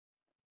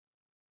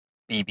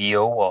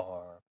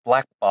BBOR,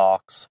 Black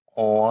Box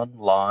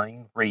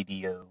Online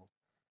Radio,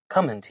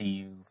 coming to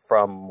you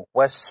from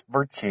West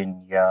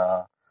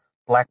Virginia.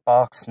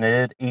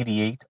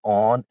 BlackBoxNed88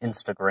 on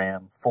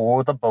Instagram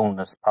for the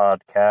bonus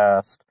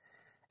podcast.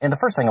 And the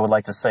first thing I would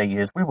like to say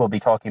is we will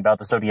be talking about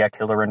the Zodiac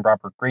Killer and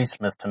Robert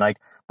Graysmith tonight,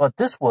 but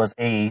this was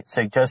a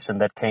suggestion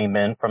that came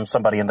in from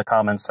somebody in the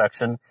comments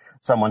section.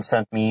 Someone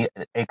sent me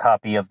a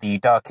copy of the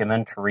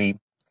documentary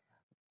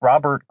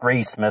Robert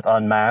Graysmith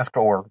Unmasked,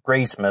 or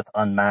Graysmith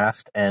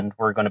Unmasked, and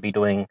we're going to be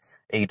doing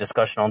a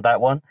discussion on that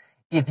one.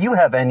 If you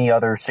have any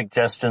other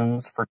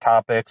suggestions for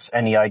topics,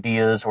 any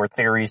ideas or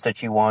theories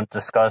that you want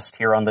discussed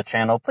here on the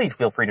channel, please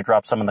feel free to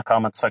drop some in the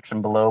comments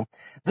section below.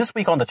 This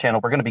week on the channel,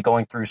 we're going to be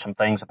going through some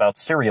things about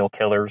serial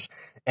killers,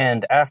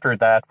 and after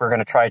that, we're going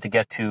to try to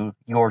get to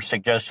your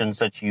suggestions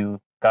that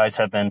you guys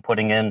have been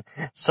putting in.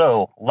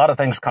 So, a lot of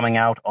things coming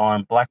out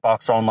on Black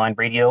Box Online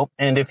Radio,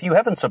 and if you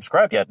haven't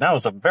subscribed yet, now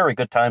is a very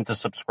good time to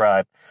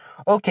subscribe.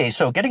 Okay,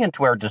 so getting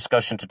into our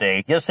discussion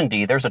today, yes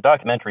indeed, there's a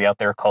documentary out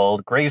there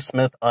called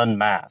Graysmith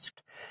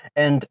Unmasked,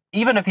 and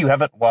even if you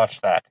haven't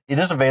watched that, it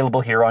is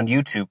available here on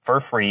YouTube for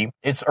free.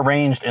 It's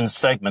arranged in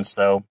segments,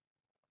 though.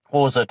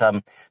 What was it,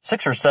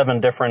 6 or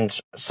 7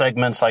 different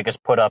segments, I guess,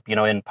 put up,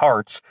 in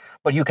parts,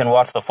 but you can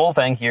watch the full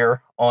thing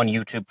here on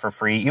YouTube for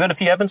free, even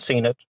if you haven't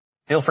seen it.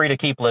 Feel free to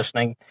keep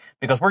listening,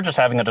 because we're just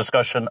having a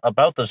discussion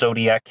about the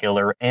Zodiac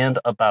Killer and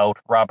about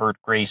Robert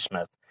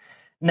Graysmith.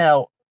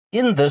 Now,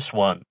 in this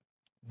one,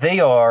 they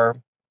are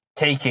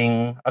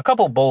taking a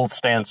couple bold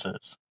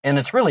stances, and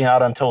it's really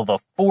not until the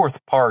 4th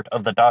part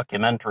of the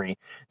documentary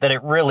that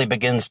it really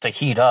begins to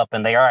heat up,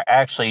 and they are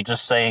actually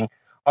just saying,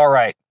 all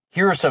right,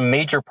 here are some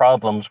major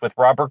problems with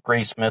Robert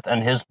Graysmith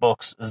and his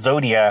books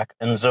Zodiac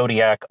and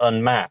Zodiac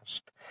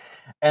Unmasked.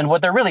 And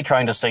what they're really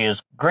trying to say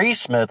is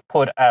Graysmith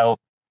put out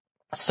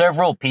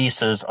several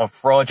pieces of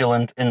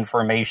fraudulent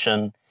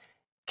information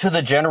to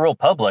the general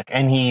public,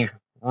 and he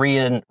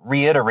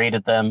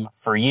reiterated them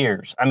for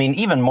years. I mean,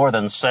 even more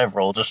than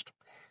several, just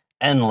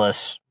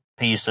endless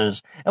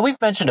pieces. And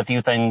we've mentioned a few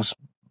things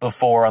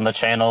before on the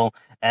channel,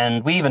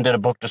 and we even did a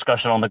book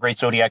discussion on the Great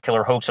Zodiac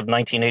Killer Hoax of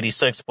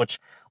 1986, which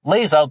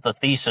lays out the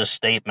thesis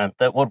statement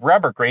that what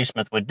Robert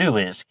Graysmith would do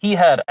is he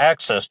had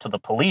access to the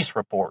police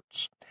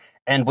reports.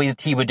 And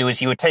what he would do is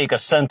he would take a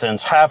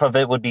sentence, half of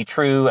it would be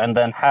true, and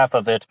then half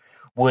of it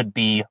would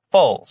be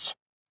false.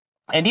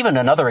 And even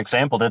another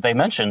example that they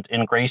mentioned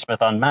in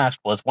Graysmith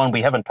Unmasked was one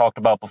we haven't talked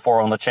about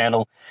before on the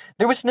channel.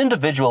 There was an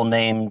individual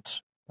named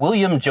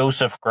William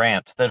Joseph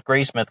Grant that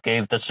Graysmith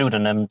gave the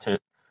pseudonym to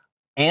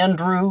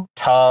Andrew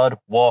Todd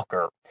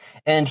Walker.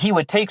 And he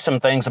would take some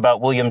things about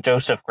William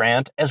Joseph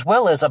Grant, as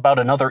well as about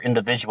another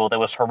individual that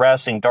was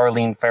harassing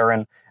Darlene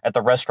Ferrin at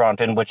the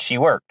restaurant in which she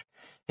worked.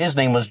 His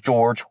name was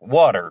George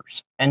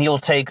Waters. And he'll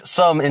take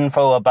some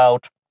info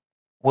about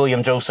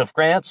William Joseph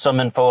Grant, some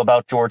info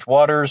about George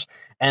Waters,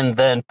 and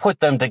then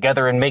put them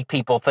together and make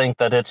people think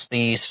that it's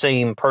the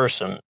same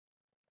person.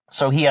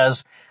 So he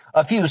has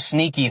a few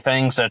sneaky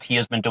things that he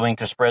has been doing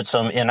to spread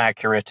some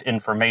inaccurate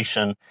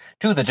information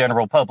to the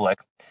general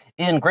public.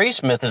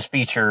 Graysmith is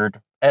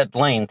featured at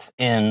length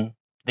in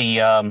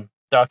the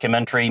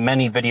documentary,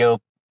 many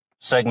video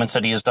segments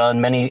that he has done,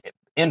 many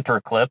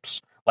interclips,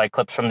 like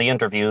clips from the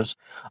interviews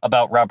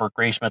about Robert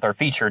Graysmith are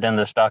featured in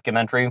this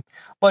documentary.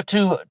 But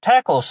to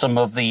tackle some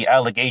of the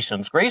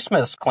allegations,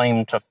 Graysmith's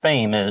claim to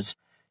fame is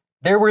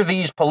there were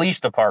these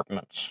police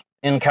departments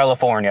in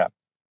California.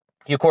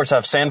 You, of course,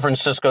 have San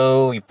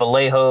Francisco,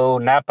 Vallejo,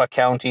 Napa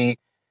County,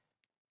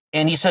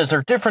 and he says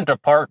they're different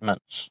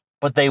departments,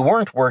 but they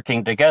weren't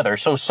working together.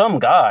 So some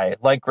guy,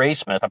 like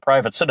Graysmith, a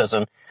private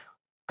citizen,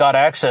 got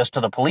access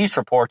to the police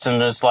reports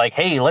and is like,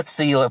 hey, let's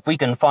see if we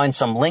can find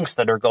some links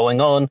that are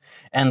going on.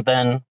 And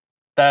then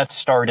that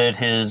started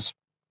his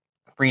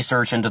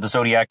research into the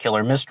Zodiac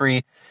Killer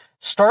mystery,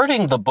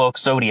 starting the book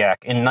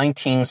Zodiac in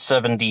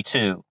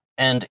 1972.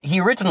 And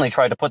he originally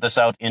tried to put this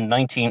out in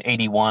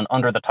 1981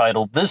 under the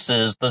title, This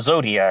is the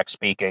Zodiac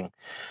Speaking.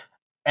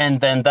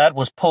 And then that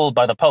was pulled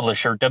by the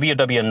publisher,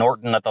 W.W.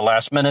 Norton, at the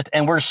last minute,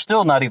 and we're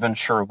still not even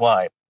sure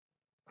why.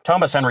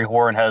 Thomas Henry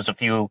Warren has a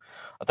few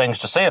things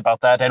to say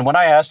about that, and when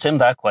I asked him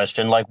that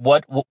question, like,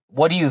 what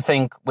do you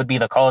think would be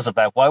the cause of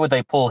that? Why would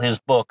they pull his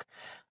book,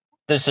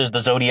 This is the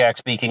Zodiac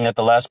Speaking, at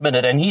the last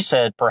minute? And he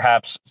said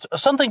perhaps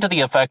something to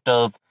the effect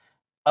of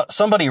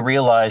somebody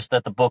realized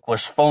that the book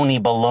was phony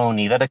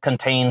baloney, that it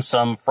contained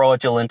some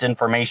fraudulent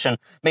information.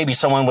 Maybe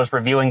someone was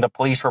reviewing the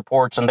police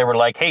reports and they were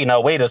like, hey,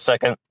 now wait a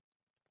second,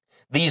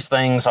 these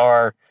things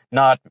are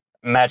not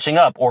matching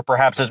up, or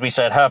perhaps, as we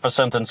said, half a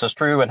sentence is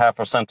true and half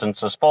a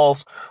sentence is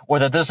false, or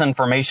that this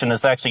information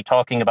is actually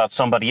talking about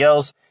somebody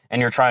else,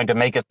 and you're trying to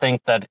make it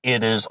think that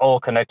it is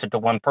all connected to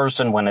one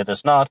person when it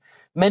is not.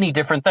 Many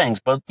different things,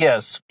 but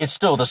yes, it's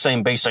still the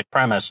same basic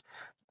premise.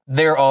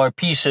 There are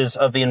pieces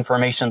of the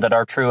information that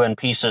are true and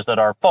pieces that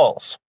are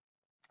false.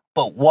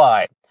 But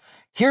why?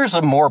 Here's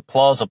a more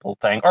plausible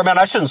thing, or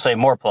I shouldn't say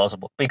more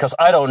plausible, because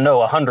I don't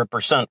know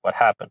 100% what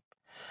happened.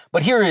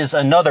 But here is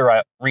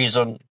another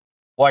reason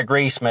why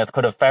Graysmith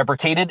could have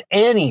fabricated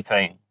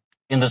anything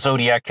in the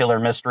Zodiac Killer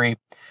mystery,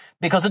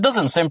 because it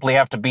doesn't simply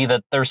have to be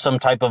that there's some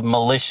type of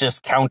malicious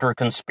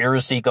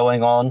counter-conspiracy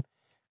going on.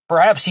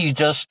 Perhaps he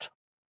just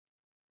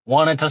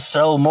wanted to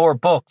sell more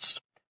books.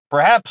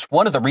 Perhaps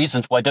one of the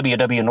reasons why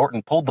W.W.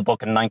 Norton pulled the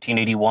book in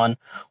 1981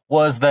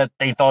 was that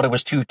they thought it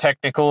was too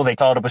technical, they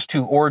thought it was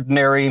too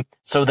ordinary,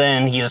 so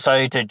then he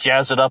decided to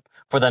jazz it up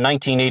for the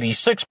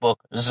 1986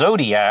 book,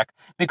 Zodiac,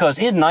 because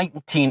in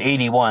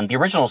 1981, the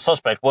original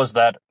suspect was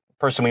that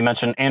person we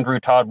mentioned, Andrew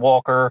Todd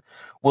Walker,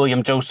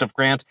 William Joseph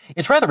Grant.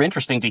 It's rather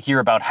interesting to hear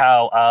about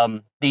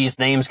how these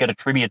names get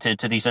attributed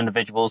to these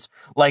individuals,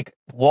 like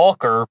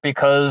Walker,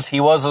 because he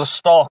was a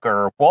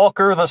stalker.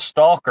 Walker the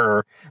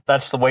Stalker.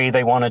 That's the way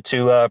they wanted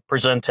to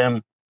present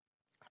him.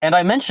 And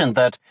I mentioned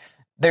that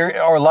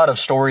there are a lot of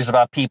stories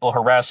about people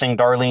harassing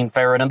Darlene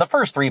Ferrin. In the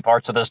first 3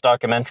 parts of this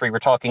documentary, we're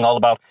talking all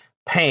about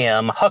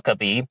Pam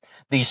Huckabee,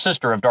 the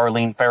sister of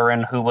Darlene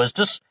Ferrin, who was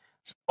just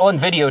on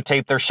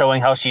videotape. They're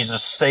showing how she's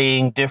just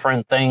saying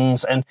different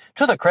things. And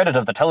to the credit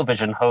of the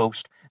television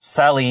host,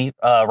 Sally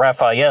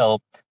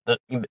Raphael,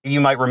 you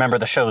might remember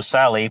the show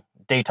Sally,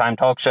 daytime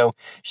talk show,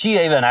 she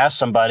even asked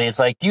somebody, it's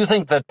like, do you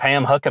think that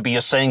Pam Huckabee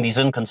is saying these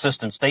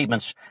inconsistent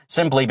statements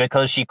simply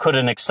because she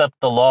couldn't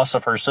accept the loss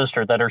of her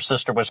sister, that her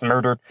sister was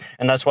murdered,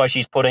 and that's why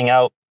she's putting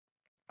out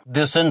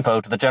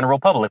disinfo to the general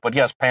public? But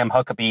yes, Pam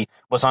Huckabee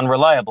was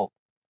unreliable.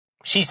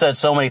 She said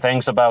so many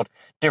things about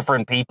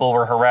different people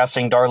were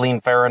harassing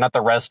Darlene Ferrin at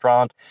the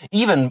restaurant,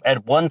 even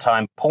at one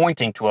time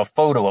pointing to a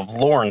photo of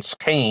Lawrence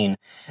Kane.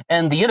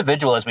 And the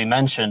individual, as we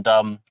mentioned,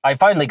 I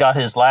finally got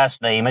his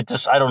last name. I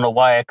don't know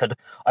why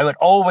I would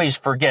always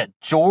forget,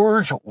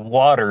 George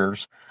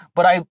Waters.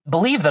 But I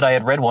believe that I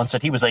had read once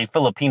that he was a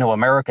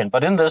Filipino-American.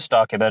 But in this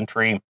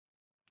documentary,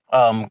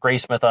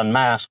 Graysmith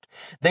Unmasked,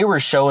 they were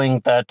showing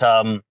that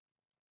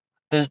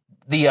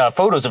the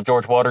photos of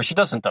George Waters, he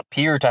doesn't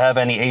appear to have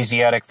any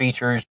Asiatic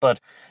features, but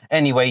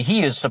anyway,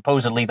 he is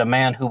supposedly the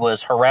man who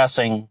was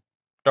harassing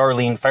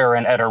Darlene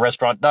Ferrin at her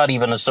restaurant, not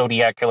even a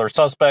Zodiac Killer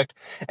suspect,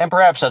 and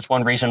perhaps that's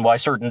one reason why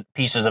certain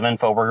pieces of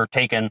info were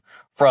taken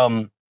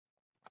from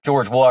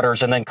George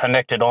Waters and then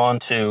connected on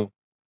to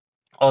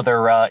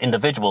other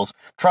individuals,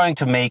 trying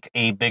to make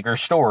a bigger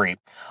story.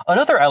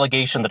 Another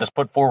allegation that is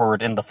put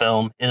forward in the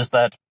film is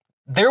that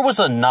there was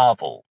a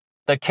novel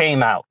that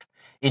came out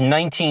in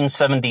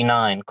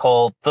 1979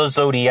 called The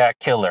Zodiac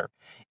Killer.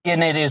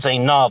 And it is a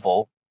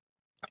novel.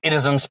 It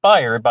is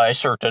inspired by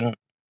certain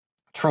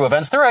true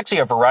events. There are actually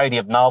a variety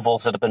of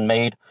novels that have been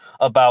made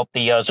about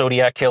the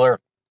Zodiac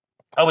Killer.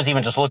 I was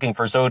even just looking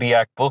for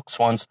Zodiac books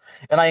once,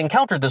 and I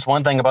encountered this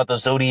one thing about the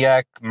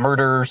Zodiac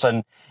murders,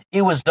 and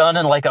it was done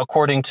in, like,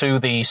 according to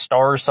the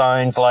star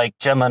signs, like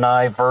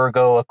Gemini,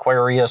 Virgo,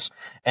 Aquarius,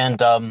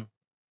 and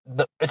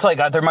it's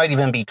like there might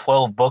even be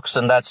 12 books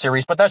in that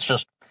series, but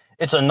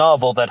it's a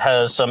novel that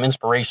has some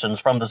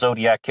inspirations from the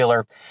Zodiac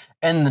Killer.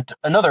 And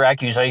another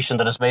accusation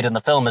that is made in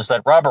the film is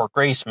that Robert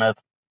Graysmith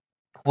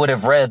would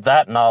have read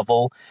that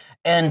novel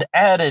and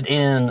added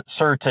in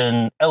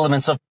certain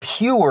elements of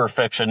pure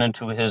fiction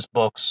into his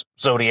books,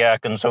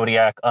 Zodiac and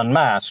Zodiac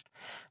Unmasked.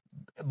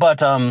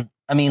 But, I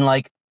mean,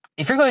 like,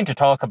 if you're going to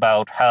talk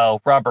about how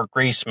Robert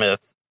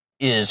Graysmith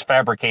is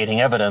fabricating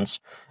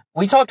evidence,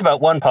 we talked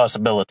about one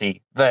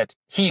possibility, that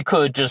he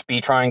could just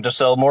be trying to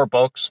sell more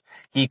books.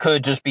 He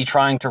could just be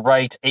trying to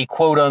write a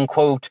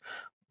quote-unquote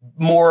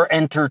more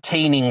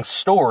entertaining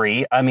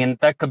story. I mean,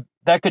 that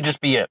could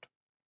just be it.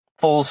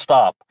 Full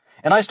stop.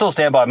 And I still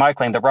stand by my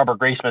claim that Robert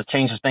Graysmith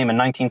changed his name in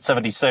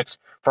 1976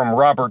 from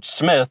Robert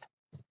Smith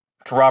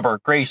to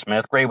Robert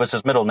Graysmith. Gray was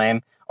his middle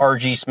name.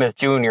 R.G. Smith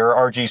Jr.,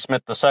 R.G.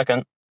 Smith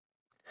II.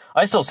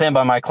 I still stand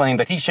by my claim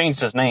that he changed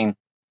his name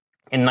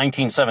in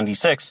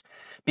 1976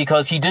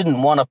 because he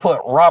didn't want to put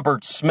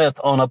Robert Smith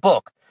on a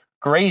book.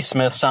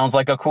 Graysmith sounds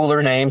like a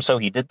cooler name, so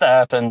he did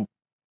that, and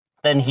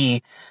then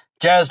he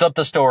jazzed up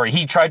the story.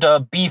 He tried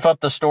to beef up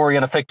the story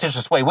in a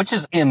fictitious way, which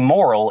is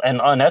immoral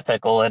and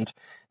unethical, and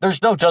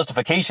there's no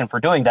justification for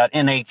doing that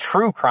in a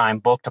true crime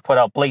book to put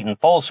out blatant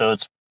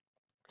falsehoods.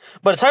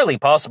 But it's highly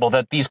possible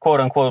that these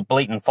quote-unquote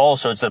blatant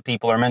falsehoods that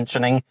people are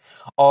mentioning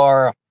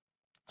are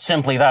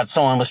simply that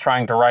someone was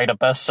trying to write a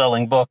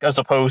best-selling book as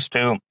opposed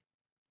to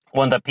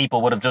one that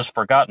people would have just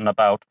forgotten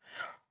about.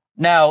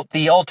 Now,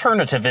 the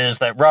alternative is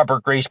that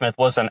Robert Graysmith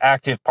was an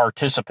active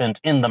participant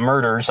in the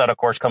murders. That, of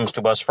course, comes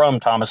to us from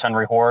Thomas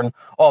Henry Horn,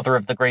 author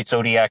of The Great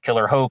Zodiac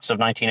Killer Hoax of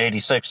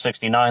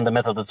 1986-69, The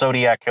Myth of the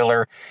Zodiac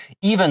Killer,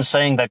 even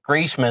saying that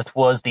Graysmith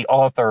was the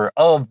author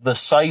of the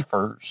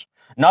ciphers,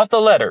 not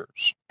the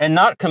letters, and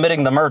not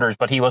committing the murders,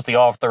 but he was the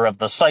author of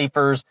the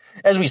ciphers.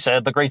 As we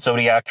said, The Great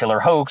Zodiac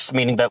Killer Hoax,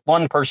 meaning that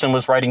one person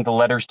was writing the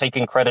letters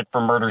taking credit for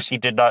murders he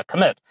did not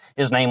commit.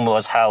 His name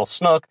was Hal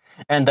Snook,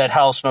 and that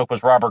Hal Snook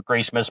was Robert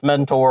Graysmith's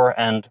mentor,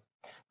 and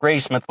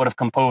Graysmith would have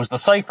composed the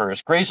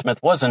ciphers.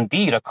 Graysmith was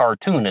indeed a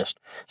cartoonist,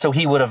 so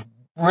he would have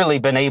really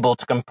been able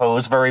to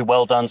compose very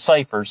well-done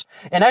ciphers.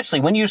 And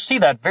actually, when you see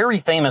that very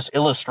famous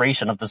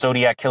illustration of the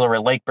Zodiac Killer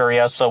at Lake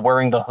Berryessa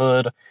wearing the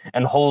hood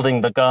and holding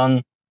the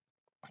gun,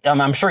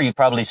 I'm sure you've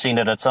probably seen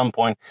it at some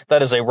point.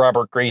 That is a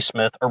Robert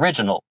Graysmith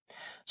original.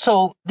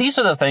 So these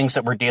are the things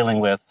that we're dealing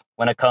with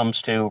when it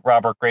comes to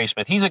Robert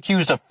Graysmith. He's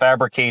accused of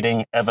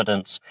fabricating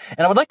evidence.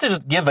 And I would like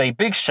to give a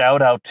big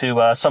shout out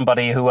to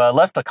somebody who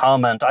left a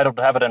comment. I don't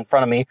have it in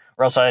front of me,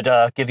 or else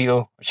I'd give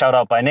you a shout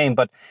out by name.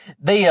 But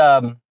they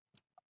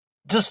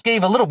just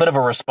gave a little bit of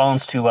a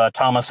response to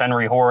Thomas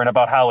Henry Horan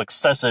about how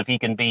excessive he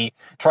can be,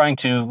 trying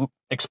to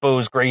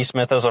expose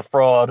Graysmith as a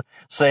fraud,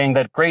 saying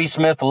that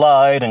Graysmith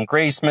lied and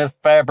Graysmith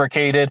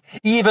fabricated.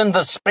 Even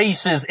the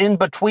spaces in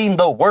between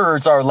the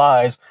words are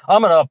lies.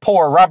 I'm gonna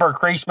pour Robert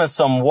Graysmith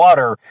some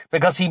water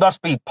because he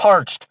must be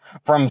parched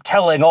from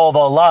telling all the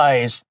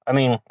lies. I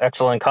mean,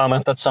 excellent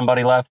comment that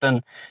somebody left.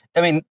 And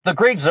I mean, the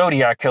Great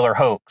Zodiac Killer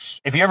hoax,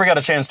 if you ever got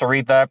a chance to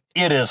read that,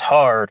 it is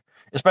hard.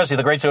 Especially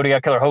the Great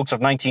Zodiac Killer hoax of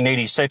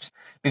 1986,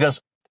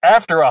 because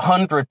after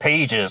 100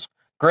 pages,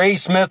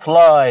 Graysmith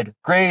lied,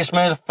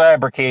 Graysmith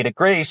fabricated,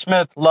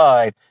 Graysmith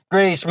lied,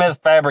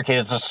 Graysmith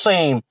fabricated. It's the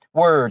same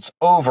words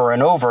over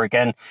and over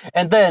again.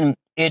 And then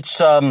it's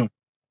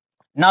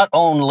not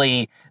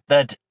only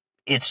that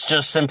it's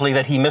just simply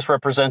that he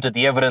misrepresented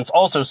the evidence,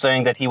 also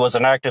saying that he was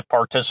an active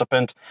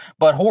participant.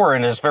 But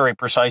Horan is very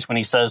precise when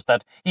he says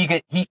that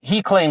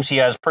he claims he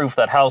has proof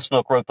that Hal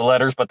Snook wrote the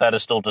letters, but that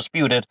is still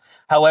disputed.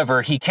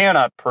 However, he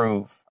cannot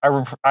prove,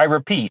 I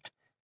repeat,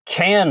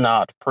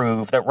 cannot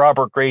prove that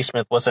Robert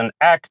Graysmith was an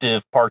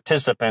active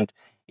participant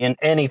in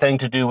anything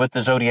to do with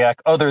the Zodiac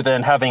other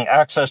than having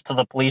access to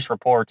the police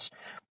reports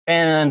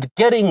and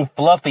getting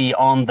fluffy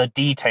on the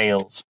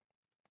details.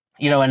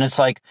 And it's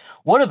like,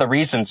 one of the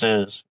reasons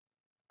is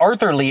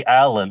Arthur Lee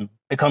Allen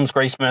becomes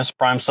Graysmith's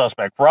prime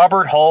suspect.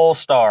 Robert Hall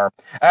Starr.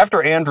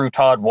 After Andrew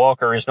Todd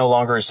Walker is no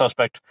longer a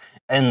suspect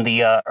in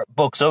the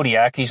book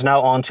Zodiac, he's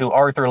now on to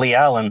Arthur Lee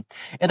Allen.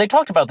 And they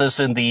talked about this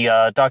in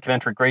the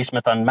documentary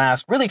Graysmith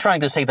Unmasked, really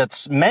trying to say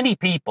that many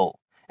people,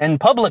 and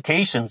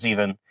publications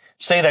even,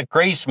 say that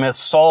Graysmith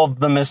solved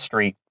the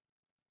mystery.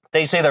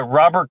 They say that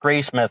Robert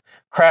Graysmith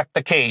cracked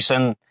the case,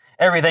 and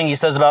everything he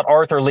says about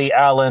Arthur Lee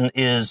Allen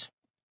is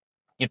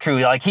true.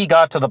 Like, he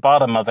got to the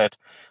bottom of it.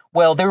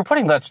 Well, they were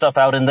putting that stuff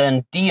out, and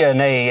then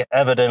DNA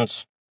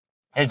evidence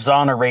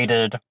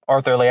exonerated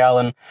Arthur Lee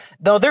Allen.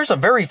 Though there's a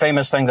very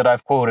famous thing that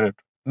I've quoted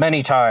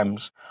many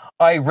times.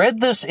 I read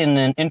this in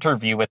an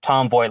interview with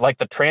Tom Voigt, like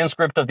the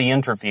transcript of the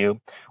interview,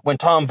 when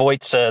Tom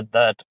Voigt said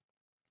that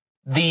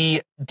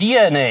the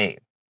DNA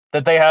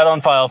that they had on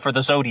file for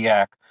the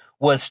Zodiac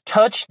was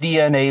touch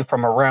DNA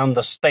from around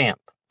the stamp.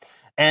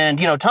 And,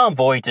 Tom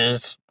Voigt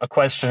is a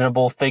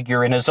questionable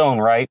figure in his own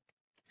right,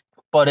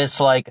 but it's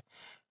like,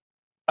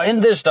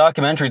 in this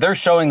documentary, they're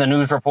showing the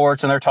news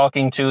reports and they're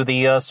talking to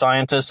the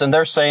scientists, and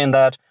they're saying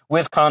that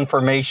with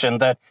confirmation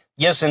that,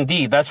 yes,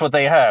 indeed, that's what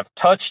they have.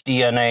 Touch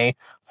DNA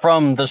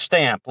from the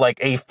stamp, like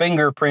a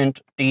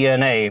fingerprint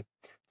DNA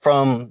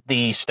from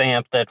the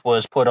stamp that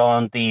was put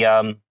on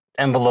the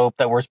envelope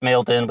that was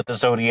mailed in with the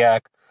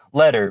Zodiac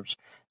letters.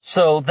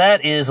 So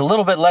that is a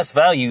little bit less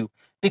value,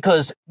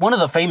 because one of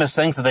the famous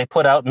things that they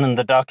put out in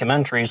the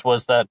documentaries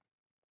was that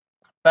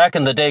back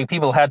in the day,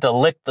 people had to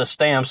lick the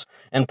stamps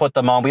and put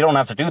them on. We don't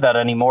have to do that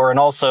anymore. And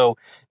also,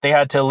 they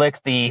had to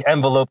lick the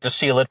envelope to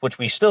seal it, which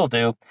we still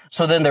do.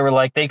 So then they were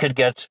like, they could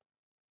get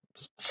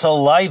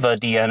saliva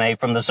DNA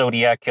from the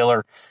Zodiac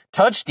Killer.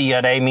 Touch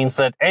DNA means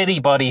that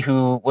anybody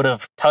who would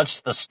have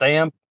touched the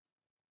stamp,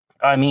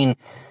 I mean,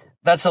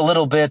 that's a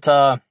little bit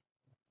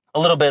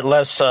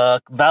less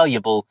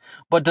valuable.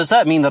 But does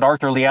that mean that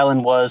Arthur Lee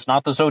Allen was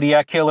not the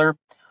Zodiac Killer?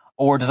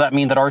 Or does that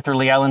mean that Arthur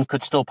Lee Allen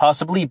could still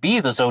possibly be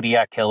the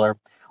Zodiac Killer?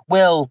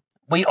 Well,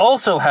 we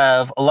also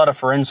have a lot of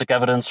forensic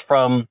evidence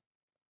from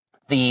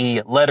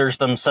the letters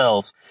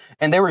themselves.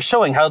 And they were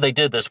showing how they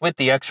did this with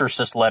the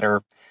Exorcist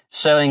letter,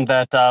 saying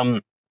that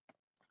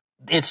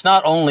it's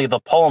not only the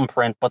palm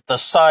print, but the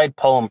side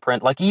palm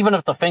print. Like, even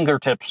if the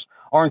fingertips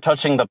aren't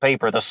touching the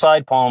paper, the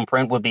side palm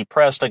print would be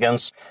pressed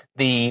against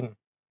the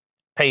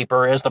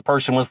paper as the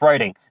person was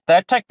writing.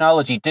 That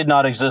technology did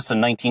not exist in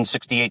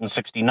 1968 and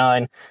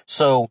 69,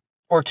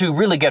 or to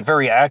really get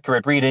very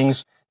accurate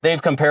readings,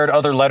 they've compared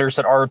other letters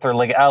that Arthur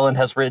Lee Allen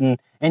has written,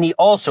 and he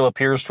also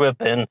appears to have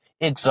been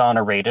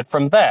exonerated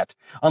from that.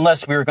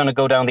 Unless we were going to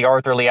go down the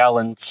Arthur Lee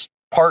Allen's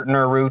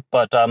partner route,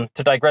 but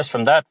to digress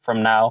from that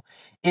from now,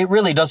 it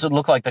really doesn't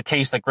look like the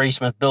case that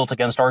Graysmith built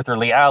against Arthur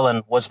Lee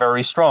Allen was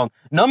very strong.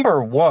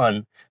 Number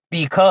one,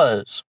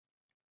 because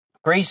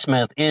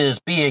Graysmith is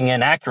being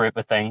inaccurate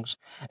with things,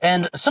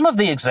 and some of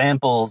the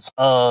examples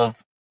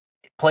of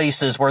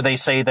places where they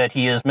say that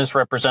he is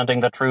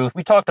misrepresenting the truth.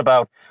 We talked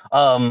about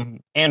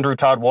Andrew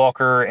Todd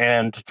Walker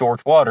and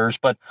George Waters,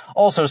 but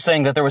also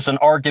saying that there was an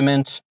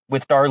argument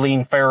with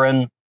Darlene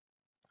Ferrin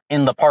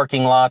in the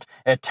parking lot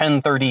at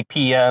 10:30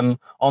 p.m.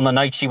 on the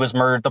night she was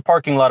murdered, the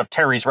parking lot of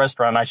Terry's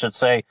restaurant, I should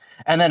say.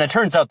 And then it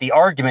turns out the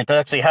argument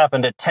actually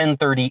happened at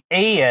 10:30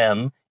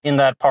 a.m. in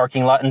that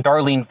parking lot, and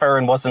Darlene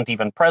Ferrin wasn't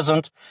even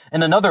present.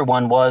 And another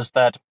one was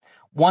that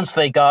once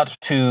they got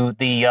to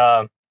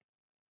the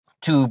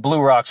to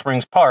Blue Rock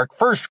Springs Park.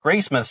 First,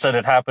 Graysmith said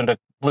it happened at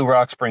Blue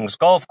Rock Springs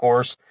Golf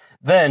Course.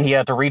 Then he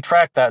had to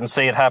retract that and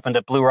say it happened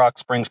at Blue Rock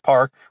Springs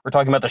Park. We're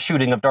talking about the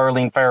shooting of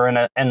Darlene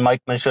Ferrin and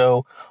Mike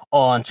Michaud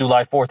on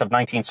July 4th of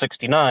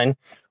 1969.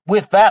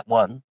 With that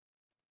one,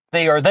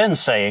 they are then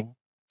saying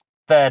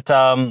that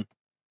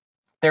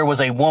there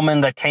was a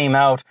woman that came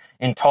out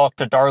and talked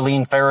to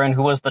Darlene Ferrin,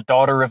 who was the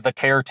daughter of the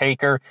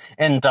caretaker.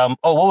 And,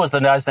 what was the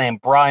guy's name?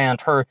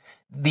 Bryant.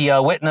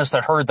 The witness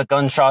that heard the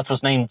gunshots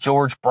was named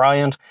George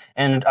Bryant.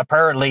 And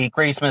apparently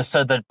Graysmith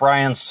said that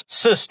Bryant's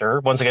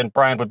sister, once again,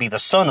 Bryant would be the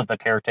son of the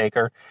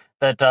caretaker,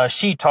 that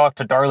she talked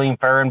to Darlene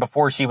Ferrin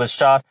before she was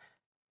shot.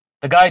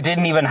 The guy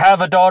didn't even have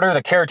a daughter.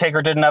 The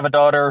caretaker didn't have a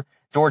daughter.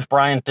 George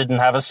Bryant didn't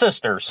have a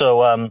sister.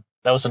 So,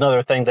 that was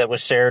another thing that was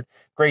shared.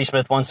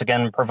 Graysmith once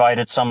again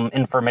provided some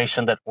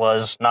information that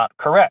was not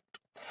correct.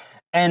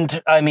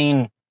 And, I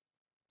mean,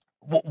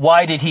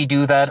 why did he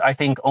do that? I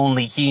think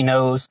only he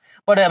knows.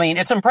 But, I mean,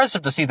 it's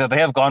impressive to see that they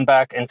have gone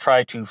back and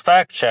tried to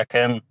fact-check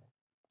him.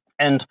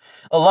 And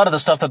a lot of the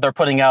stuff that they're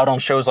putting out on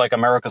shows like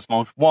America's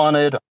Most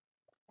Wanted,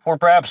 or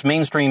perhaps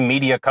mainstream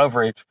media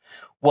coverage,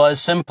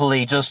 was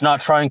simply just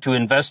not trying to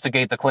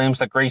investigate the claims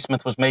that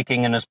Graysmith was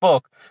making in his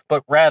book,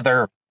 but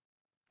rather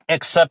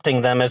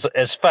accepting them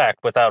as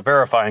fact without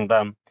verifying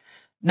them.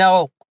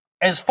 Now,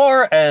 as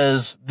far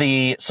as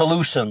the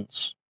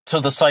solutions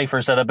to the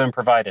ciphers that have been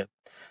provided,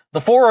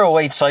 the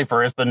 408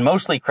 cipher has been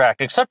mostly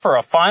cracked, except for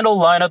a final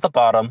line at the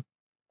bottom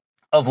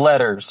of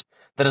letters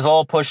that is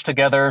all pushed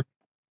together.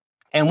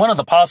 And one of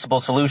the possible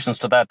solutions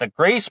to that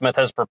Graysmith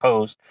has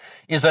proposed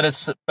is that it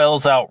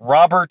spells out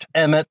Robert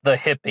Emmett the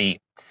Hippie.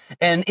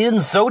 And in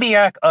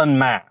Zodiac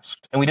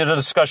Unmasked, and we did a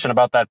discussion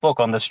about that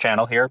book on this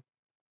channel here,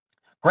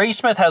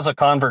 Graysmith has a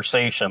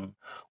conversation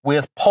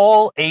with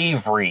Paul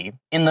Avery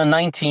in the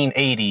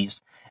 1980s,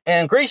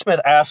 and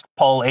Graysmith asked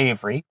Paul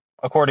Avery,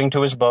 according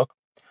to his book,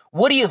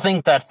 what do you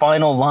think that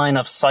final line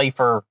of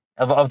cipher,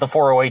 of the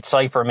 408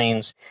 cipher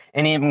means?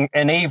 And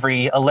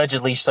Avery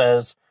allegedly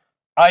says,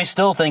 I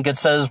still think it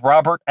says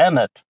Robert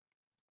Emmett.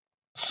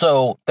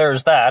 So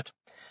there's that.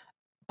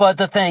 But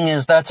the thing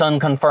is, that's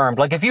unconfirmed.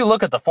 Like, if you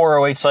look at the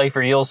 408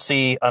 cipher, you'll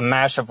see a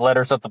mash of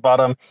letters at the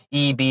bottom,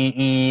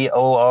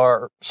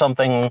 EBEOR,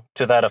 something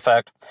to that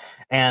effect.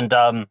 And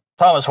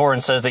Thomas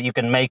Horan says that you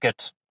can make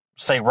it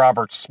say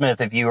Robert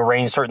Smith if you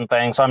arrange certain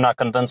things. I'm not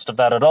convinced of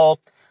that at all.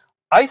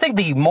 I think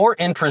the more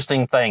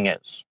interesting thing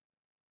is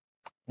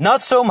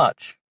not so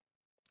much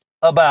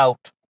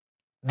about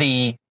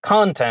the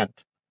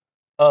content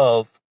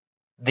of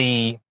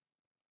the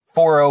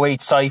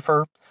 408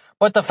 cipher,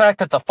 but the fact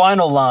that the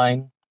final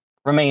line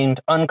remained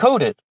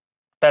uncoded.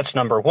 That's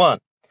number one.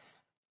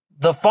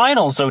 The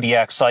final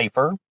Zodiac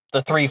cipher,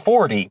 the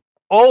 340,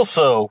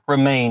 also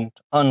remained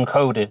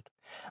uncoded,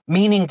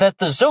 meaning that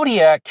the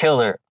Zodiac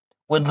killer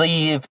would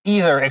leave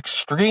either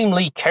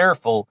extremely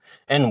careful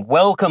and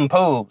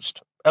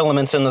well-composed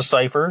elements in the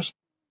ciphers,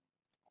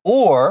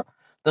 or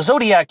the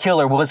Zodiac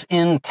killer was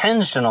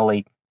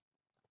intentionally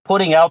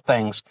putting out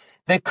things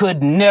that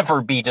could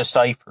never be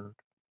deciphered.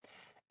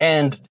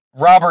 And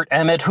Robert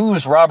Emmett,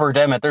 who's Robert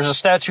Emmett? There's a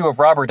statue of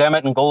Robert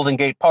Emmett in Golden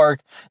Gate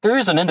Park. There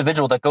is an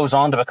individual that goes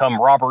on to become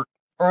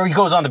he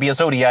goes on to be a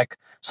Zodiac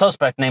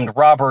suspect named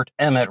Robert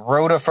Emmett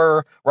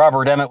Rotifer.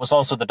 Robert Emmett was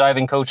also the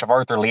diving coach of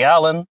Arthur Lee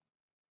Allen.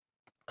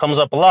 Comes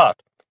up a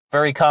lot.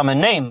 Very common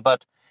name,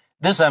 but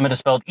this Emmett is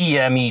spelled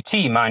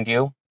E-M-E-T, mind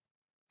you.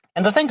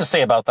 And the thing to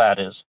say about that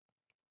is,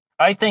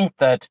 I think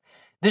that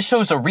this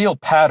shows a real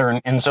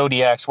pattern in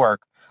Zodiac's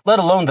work, let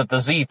alone that the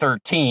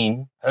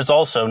Z13 has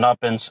also not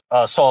been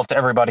solved to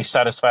everybody's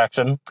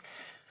satisfaction.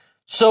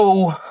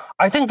 So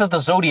I think that the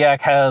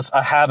Zodiac has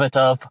a habit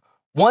of,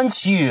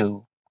 once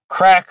you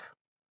crack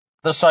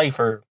the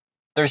cipher,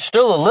 there's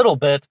still a little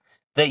bit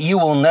that you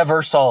will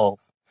never solve,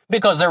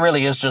 because there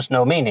really is just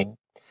no meaning.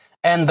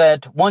 And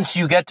that once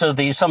you get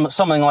to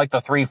something like the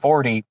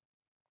 340,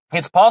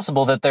 it's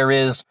possible that there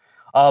is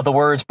the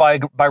words by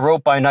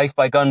rope, by knife,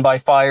 by gun, by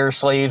fire,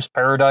 slaves,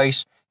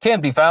 paradise,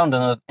 can't be found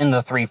in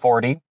the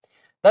 340.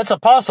 That's a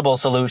possible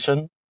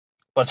solution,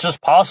 but it's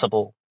just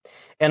possible.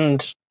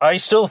 And I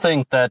still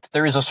think that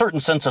there is a certain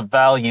sense of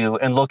value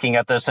in looking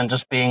at this and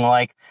just being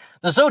like,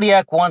 the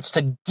Zodiac wants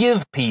to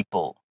give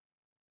people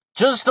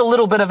just a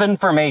little bit of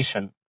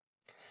information,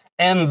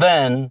 and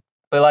then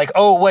be like,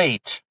 oh,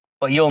 wait,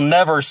 but you'll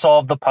never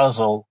solve the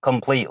puzzle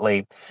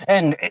completely.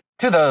 And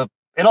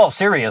in all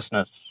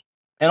seriousness,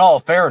 in all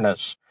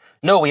fairness,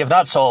 no, we have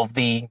not solved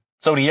the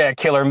Zodiac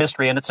killer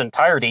mystery in its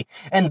entirety.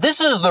 And this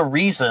is the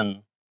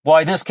reason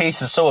why this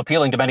case is so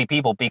appealing to many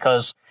people,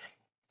 because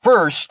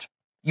first,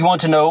 you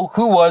want to know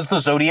who was the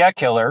Zodiac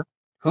killer,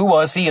 who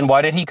was he, and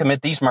why did he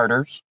commit these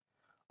murders,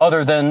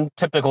 other than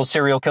typical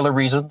serial killer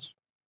reasons.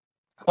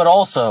 But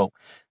also,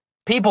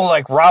 people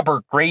like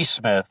Robert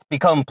Graysmith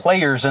become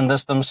players in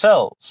this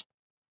themselves.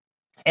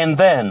 And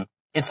then,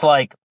 it's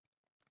like,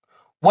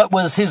 what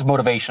was his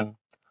motivation?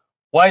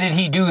 Why did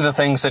he do the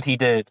things that he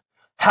did?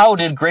 How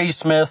did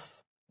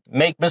Graysmith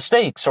make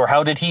mistakes, or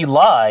how did he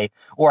lie,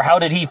 or how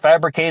did he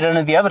fabricate any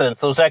of the evidence,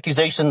 those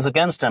accusations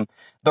against him.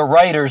 The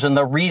writers and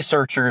the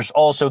researchers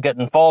also get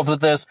involved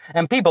with this,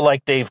 and people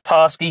like Dave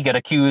Toschi get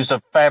accused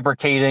of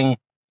fabricating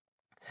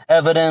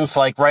evidence,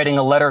 like writing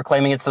a letter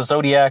claiming it's the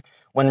Zodiac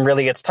when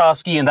really it's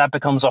Toschi, and that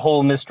becomes a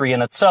whole mystery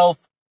in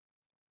itself.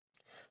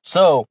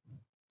 So,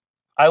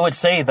 I would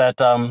say that,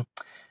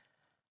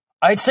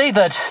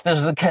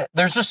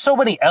 there's just so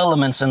many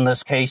elements in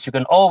this case. You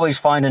can always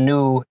find a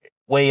new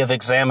way of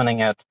examining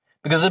it,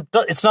 because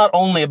it's not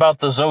only about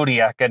the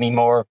Zodiac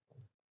anymore,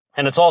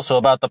 and it's also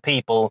about the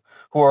people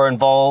who are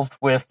involved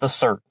with the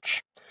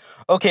search.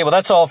 Okay, well,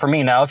 that's all for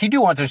me now. If you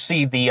do want to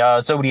see the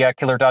Zodiac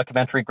Killer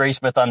documentary,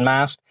 Graysmith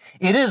Unmasked,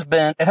 it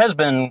has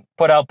been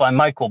put out by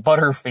Michael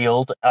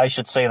Butterfield. I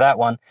should say that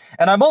one.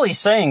 And I'm only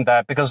saying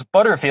that because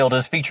Butterfield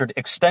is featured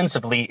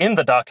extensively in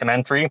the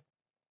documentary,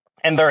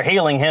 and they're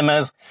hailing him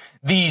as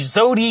the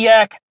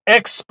Zodiac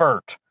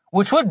expert,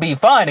 which would be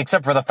fine,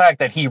 except for the fact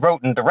that he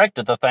wrote and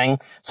directed the thing.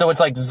 So it's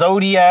like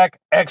Zodiac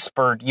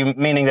expert,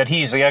 meaning that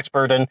he's the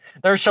expert, and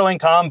they're showing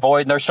Tom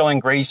Voigt, and they're showing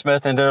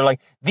Graysmith, and they're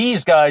like,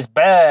 these guys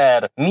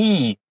bad,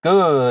 me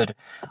good.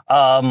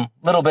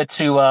 Little bit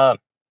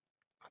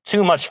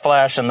too much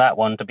flash in that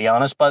one, to be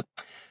honest, but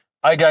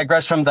I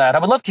digress from that. I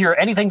would love to hear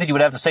anything that you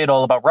would have to say at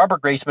all about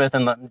Robert Graysmith,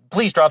 and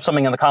please drop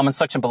something in the comments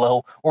section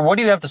below, or what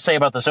do you have to say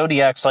about the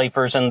Zodiac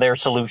ciphers and their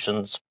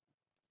solutions?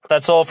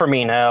 That's all for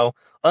me now.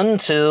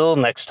 Until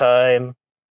next time.